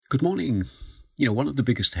Good morning. One of the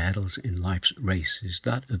biggest hurdles in life's race is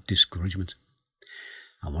that of discouragement.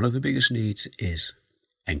 And one of the biggest needs is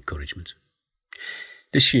encouragement.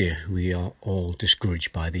 This year, we are all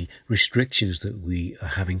discouraged by the restrictions that we are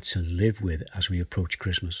having to live with as we approach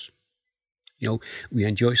Christmas. We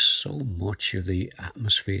enjoy so much of the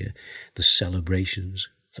atmosphere, the celebrations,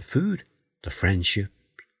 the food, the friendship,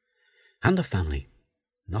 and the family,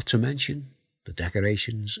 not to mention the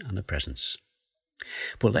decorations and the presents.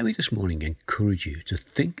 But let me this morning encourage you to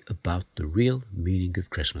think about the real meaning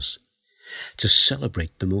of Christmas, to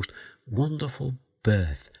celebrate the most wonderful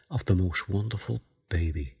birth of the most wonderful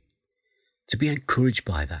baby, to be encouraged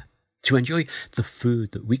by that, to enjoy the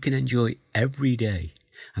food that we can enjoy every day,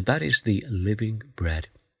 and that is the living bread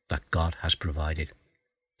that God has provided.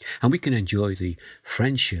 And we can enjoy the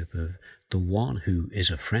friendship of the one who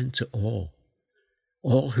is a friend to all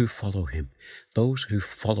who follow him. Those who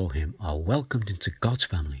follow him are welcomed into God's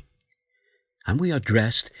family. And we are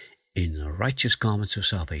dressed in the righteous garments of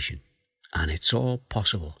salvation. And it's all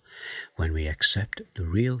possible when we accept the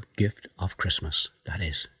real gift of Christmas, that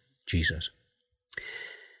is, Jesus.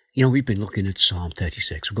 We've been looking at Psalm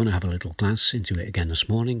 36. We're going to have a little glance into it again this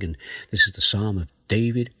morning. And this is the Psalm of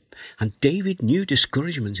David. And David knew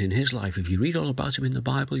discouragement in his life. If you read all about him in the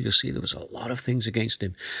Bible, you'll see there was a lot of things against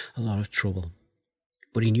him, a lot of trouble.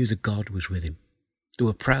 But he knew that God was with him. There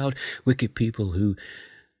were proud, wicked people who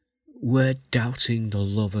were doubting the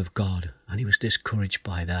love of God, and he was discouraged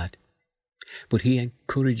by that. But he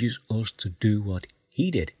encourages us to do what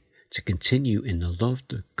he did, to continue in the love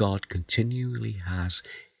that God continually has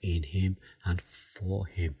in him and for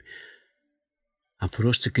him. And for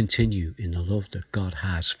us to continue in the love that God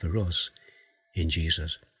has for us in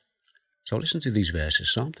Jesus. So listen to these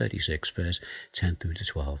verses, Psalm 36, verse 10 through to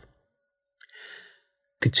 12.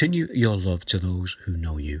 Continue your love to those who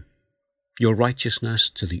know you, your righteousness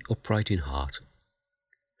to the upright in heart.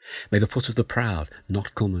 May the foot of the proud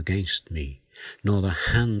not come against me, nor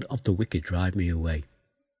the hand of the wicked drive me away.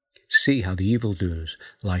 See how the evildoers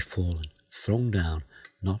lie fallen, thrown down,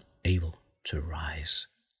 not able to rise.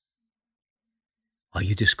 Are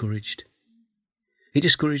you discouraged? Are you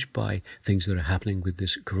discouraged by things that are happening with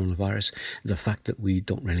this coronavirus? The fact that we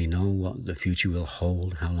don't really know what the future will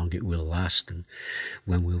hold, how long it will last, and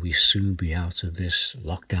when will we soon be out of this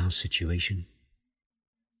lockdown situation?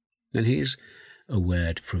 And here's a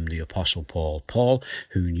word from the Apostle Paul. Paul,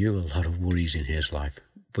 who knew a lot of worries in his life,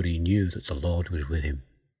 but he knew that the Lord was with him.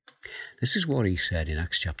 This is what he said in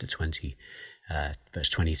Acts chapter 20, verse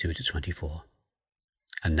 22 to 24.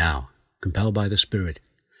 And now, compelled by the Spirit,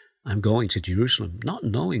 I'm going to Jerusalem, not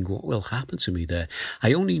knowing what will happen to me there.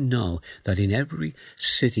 I only know that in every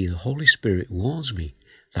city the Holy Spirit warns me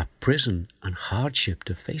that prison and hardship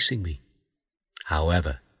are facing me.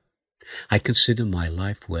 However, I consider my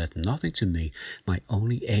life worth nothing to me. My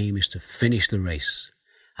only aim is to finish the race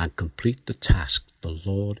and complete the task the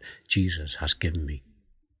Lord Jesus has given me.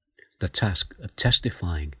 The task of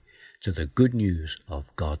testifying to the good news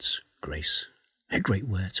of God's grace. They're great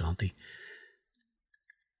words, aren't they?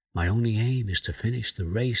 My only aim is to finish the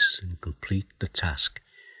race and complete the task.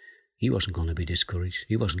 He wasn't going to be discouraged.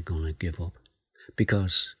 He wasn't going to give up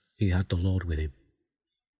because he had the Lord with him.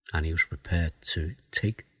 And he was prepared to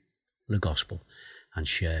take the gospel and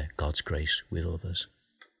share God's grace with others.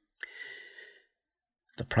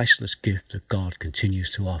 The priceless gift that God continues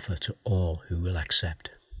to offer to all who will accept.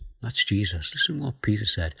 That's Jesus. Listen to what Peter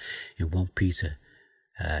said in 1 Peter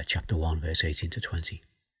chapter 1, verse 18 to 20.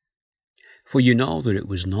 For you know that it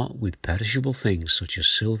was not with perishable things such as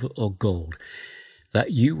silver or gold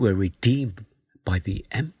that you were redeemed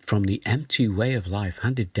from the empty way of life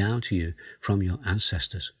handed down to you from your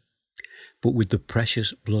ancestors, but with the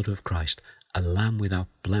precious blood of Christ, a lamb without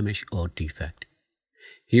blemish or defect.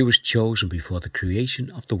 He was chosen before the creation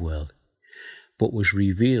of the world, but was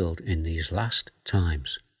revealed in these last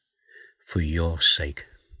times for your sake.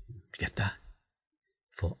 Get that?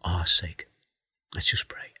 For our sake. Let's just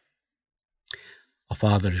pray. Our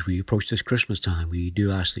Father, as we approach this Christmas time, we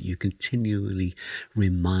do ask that you continually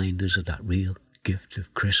remind us of that real gift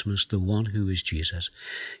of Christmas, the one who is Jesus.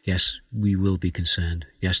 Yes, we will be concerned.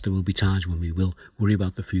 Yes, there will be times when we will worry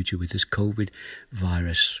about the future with this COVID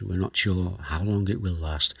virus. We're not sure how long it will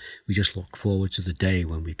last. We just look forward to the day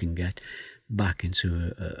when we can get back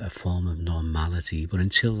into a form of normality. But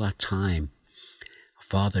until that time,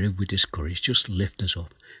 Father, if we're discouraged, just lift us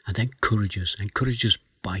up and encourage us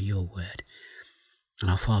by your word. And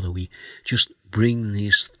our Father, we just bring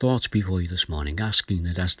these thoughts before you this morning, asking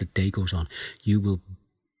that as the day goes on, you will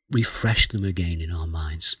refresh them again in our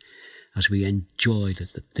minds as we enjoy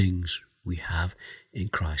the things we have in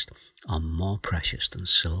Christ are more precious than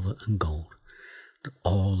silver and gold. That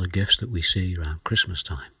all the gifts that we see around Christmas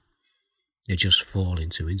time, they just fall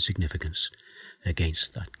into insignificance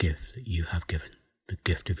against that gift that you have given, the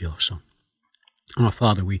gift of your Son. And our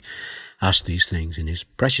Father, we ask these things in his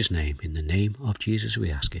precious name. In the name of Jesus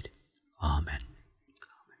we ask it. Amen.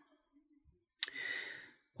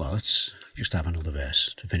 Well, let's just have another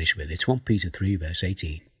verse to finish with. It's 1 Peter 3 verse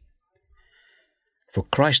 18. For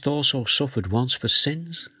Christ also suffered once for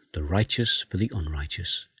sins, the righteous for the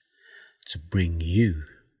unrighteous, to bring you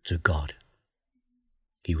to God.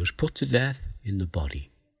 He was put to death in the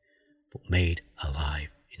body, but made alive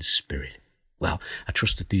in spirit. Well, I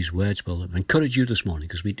trust that these words will encourage you this morning,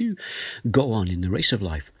 because we do go on in the race of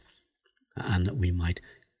life, and that we might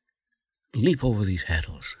leap over these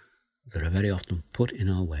hurdles that are very often put in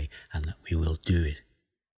our way, and that we will do it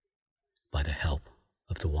by the help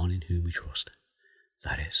of the one in whom we trust.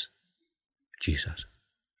 That is Jesus.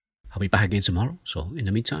 I'll be back again tomorrow, so in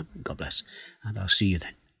the meantime, God bless, and I'll see you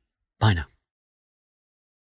then. Bye now.